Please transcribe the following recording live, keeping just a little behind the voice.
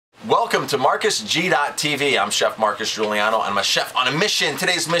Welcome to MarcusG.TV. I'm Chef Marcus Giuliano, and I'm a chef on a mission.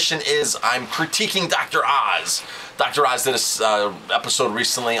 Today's mission is I'm critiquing Dr. Oz. Dr. Oz did an episode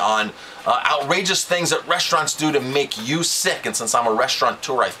recently on outrageous things that restaurants do to make you sick, and since I'm a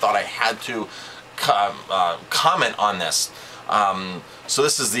restaurateur, I thought I had to comment on this. So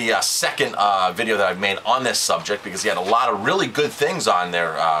this is the second video that I've made on this subject, because he had a lot of really good things on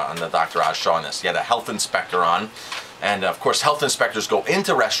there on the Dr. Oz show on this. He had a health inspector on. And of course, health inspectors go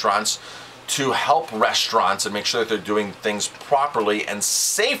into restaurants to help restaurants and make sure that they're doing things properly and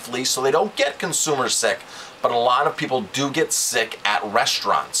safely so they don't get consumers sick. But a lot of people do get sick at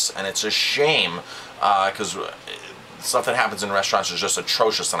restaurants, and it's a shame because stuff that happens in restaurants is just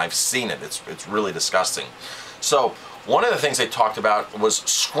atrocious, and I've seen it. It's really disgusting. So one of the things they talked about was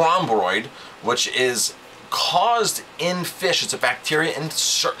Scrombroid, which is caused in fish. It's a bacteria in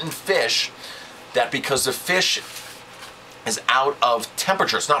certain fish that, because the fish is out of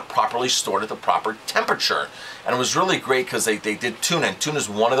temperature, it's not properly stored at the proper temperature. And it was really great because they did tuna, and tuna is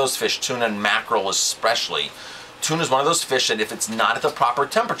one of those fish, tuna and mackerel especially. Tuna is one of those fish that if it's not at the proper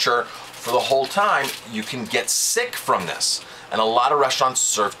temperature for the whole time, you can get sick from this. And a lot of restaurants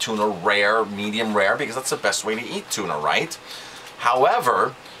serve tuna rare, medium rare, because that's the best way to eat tuna, right?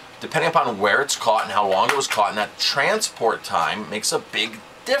 However, depending upon where it's caught and how long it was caught, and that transport time makes a big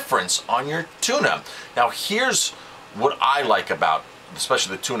difference on your tuna. Now here's what I like about,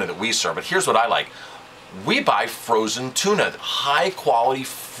 especially the tuna that we serve, but here's what I like. We buy frozen tuna. High quality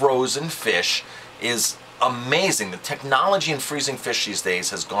frozen fish is amazing. The technology in freezing fish these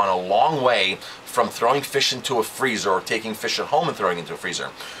days has gone a long way from throwing fish into a freezer or taking fish at home and throwing it into a freezer.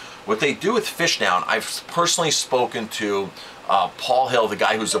 What they do with fish now, and I've personally spoken to Paul Hill, the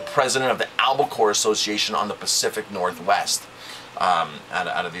guy who's the president of the Albacore Association on the Pacific Northwest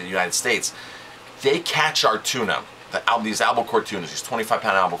out of the United States. They catch our tuna. These albacore tunas, these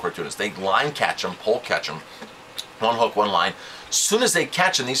 25-pound albacore tunas, they line catch them, pole catch them, one hook, one line. As soon as they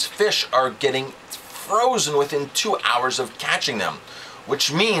catch them, these fish are getting frozen within 2 hours of catching them,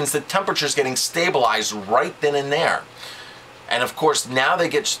 which means the temperature is getting stabilized right then and there. And of course, now they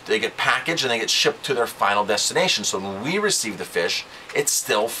get packaged and they get shipped to their final destination. So when we receive the fish, it's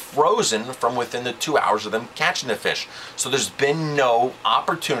still frozen from within the 2 hours of them catching the fish. So there's been no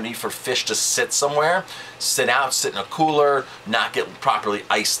opportunity for fish to sit somewhere, sit out, sit in a cooler, not get properly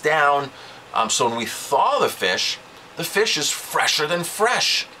iced down. So when we thaw the fish is fresher than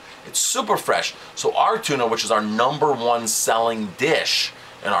fresh. It's super fresh. So our tuna, which is our #1 selling dish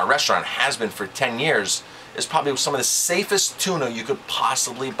in our restaurant, has been for 10 years, is probably some of the safest tuna you could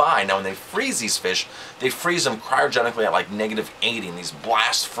possibly buy. Now when they freeze these fish, they freeze them cryogenically at like -80 in these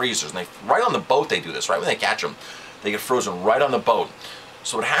blast freezers. And right on the boat they do this, right when they catch them. They get frozen right on the boat.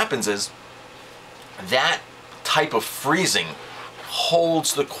 So what happens is that type of freezing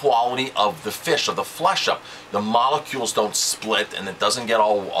holds the quality of the fish, of the flesh up. The molecules don't split and it doesn't get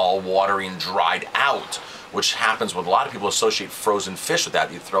all watery and dried out, which happens with a lot of people associate frozen fish with that.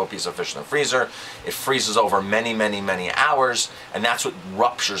 You throw a piece of fish in the freezer, it freezes over many, many, many hours, and that's what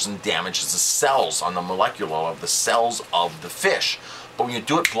ruptures and damages the cells on the molecular level of the cells of the fish. But when you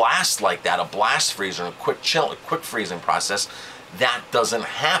do it blast like that, a blast freezer, a quick chill, a quick freezing process, that doesn't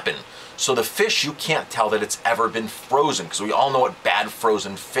happen. So the fish, you can't tell that it's ever been frozen, because we all know what bad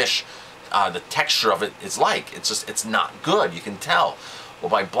frozen fish, the texture of it is like. It's not good, you can tell. Well,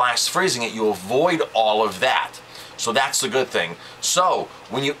 by blast freezing it, you avoid all of that. So that's the good thing. So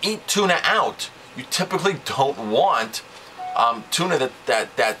when you eat tuna out, you typically don't want tuna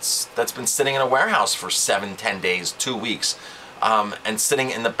that's been sitting in a warehouse for 7, 10 days, 2 weeks, and sitting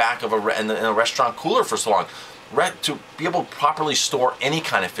in the back of in a restaurant cooler for so long. To be able to properly store any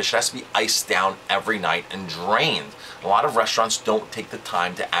kind of fish, it has to be iced down every night and drained. A lot of restaurants don't take the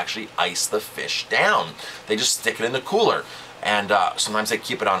time to actually ice the fish down. They just stick it in the cooler. And sometimes they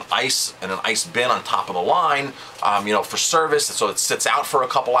keep it on ice in an ice bin on top of the line, you know, for service. So it sits out for a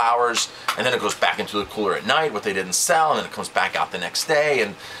couple hours, and then it goes back into the cooler at night, what they didn't sell, and then it comes back out the next day,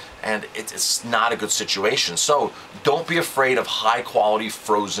 and it's not a good situation. So don't be afraid of high quality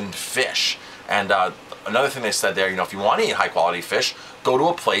frozen fish. And another thing they said there, you know, if you want to eat high quality fish, go to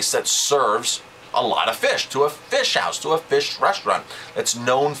a place that serves a lot of fish, to a fish house, to a fish restaurant that's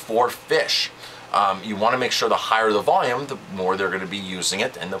known for fish. You want to make sure the higher the volume, the more they're going to be using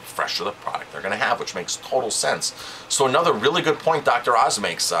it, and the fresher the product they're going to have, which makes total sense. So another really good point Dr. Oz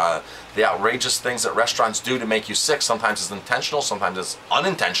makes, the outrageous things that restaurants do to make you sick, sometimes it's intentional, sometimes it's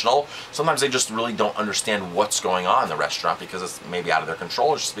unintentional, sometimes they just really don't understand what's going on in the restaurant because it's maybe out of their control,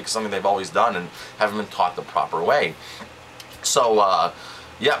 or just because something they've always done and haven't been taught the proper way. So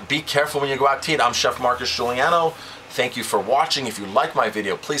yeah, be careful when you go out to eat. I'm Chef Marcus Giuliano. Thank you for watching. If you like my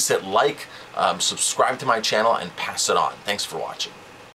video, please hit like, subscribe to my channel, and pass it on. Thanks for watching.